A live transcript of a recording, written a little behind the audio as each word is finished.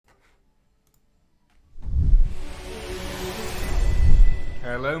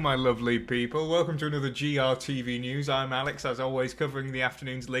Hello, my lovely people. Welcome to another GRTV News. I'm Alex, as always, covering the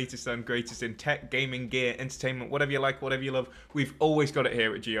afternoon's latest and greatest in tech, gaming, gear, entertainment, whatever you like, whatever you love. We've always got it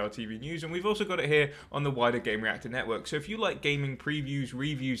here at GRTV News, and we've also got it here on the wider Game Reactor network. So if you like gaming previews,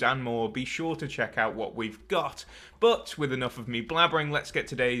 reviews, and more, be sure to check out what we've got. But with enough of me blabbering, let's get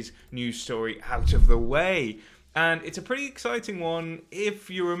today's news story out of the way. And it's a pretty exciting one if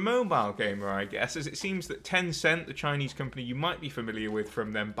you're a mobile gamer, I guess, as it seems that Tencent, the Chinese company you might be familiar with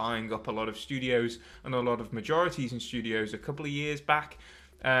from them buying up a lot of studios and a lot of majorities in studios a couple of years back,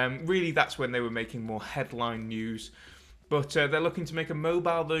 really that's when they were making more headline news. But they're looking to make a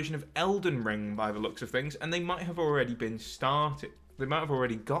mobile version of Elden Ring by the looks of things, and they might have already been started. They might have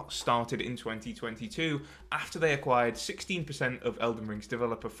already got started in 2022 after they acquired 16% of Elden Ring's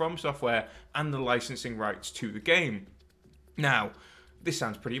developer From Software and the licensing rights to the game. Now, this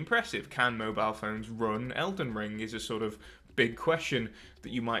sounds pretty impressive. Can mobile phones run Elden Ring is a sort of big question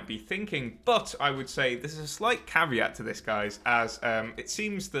that you might be thinking, but I would say there's a slight caveat to this, guys, as it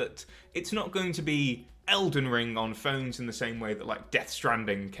seems that it's not going to be Elden Ring on phones in the same way that like Death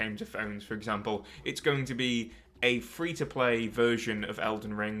Stranding came to phones, for example. It's going to be a free-to-play version of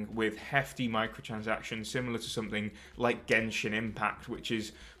Elden Ring with hefty microtransactions, similar to something like Genshin Impact, which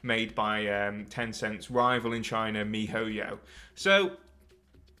is made by Tencent's rival in China, MiHoYo. So,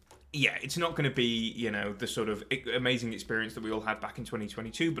 yeah, it's not going to be, you know, the sort of amazing experience that we all had back in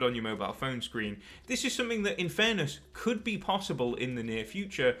 2022, but on your mobile phone screen. This is something that, in fairness, could be possible in the near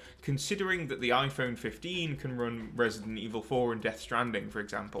future, considering that the iPhone 15 can run Resident Evil 4 and Death Stranding, for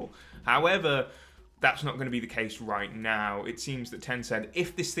example. However, that's not going to be the case right now. It seems that Tencent,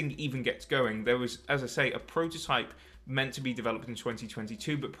 if this thing even gets going, there was, as I say, a prototype meant to be developed in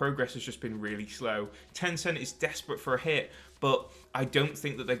 2022, but progress has just been really slow. Tencent is desperate for a hit, but I don't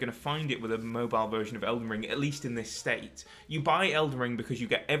think that they're going to find it with a mobile version of Elden Ring, at least in this state. You buy Elden Ring because you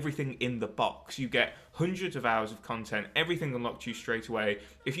get everything in the box. You get hundreds of hours of content, everything unlocked to you straight away.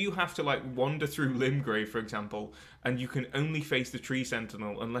 If you have to like wander through Limgrave, for example, and you can only face the Tree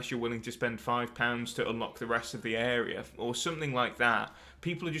Sentinel unless you're willing to spend £5 to unlock the rest of the area, or something like that,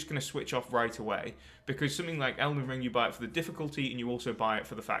 people are just going to switch off right away. Because something like Elden Ring, you buy it for the difficulty, and you also buy it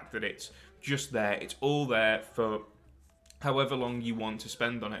for the fact that it's just there. It's all there for however long you want to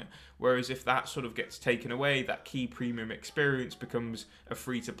spend on it. Whereas if that sort of gets taken away, that key premium experience becomes a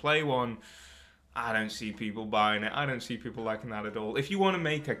free-to-play one, I don't see people buying it. I don't see people liking that at all. If you want to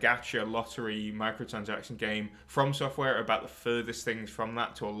make a gacha lottery microtransaction game, From Software are about the furthest things from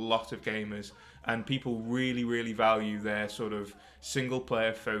that to a lot of gamers, and people really, really value their sort of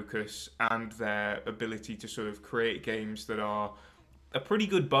single-player focus and their ability to sort of create games that are a pretty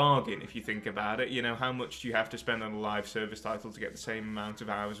good bargain if you think about it. You know, how much do you have to spend on a live service title to get the same amount of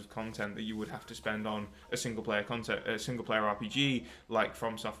hours of content that you would have to spend on a single player RPG like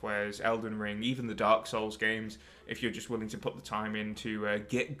From Software's Elden Ring, even the Dark Souls games, if you're just willing to put the time in to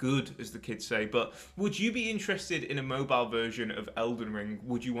get good, as the kids say. But would you be interested in a mobile version of Elden Ring?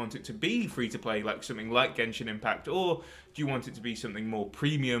 Would you want it to be free to play like something like Genshin Impact, or do you want it to be something more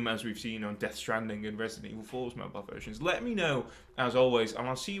premium as we've seen on Death Stranding and Resident Evil 4's mobile versions? Let me know, as always, and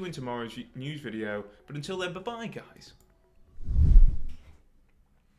I'll see you in tomorrow's news video. But until then, bye-bye, guys.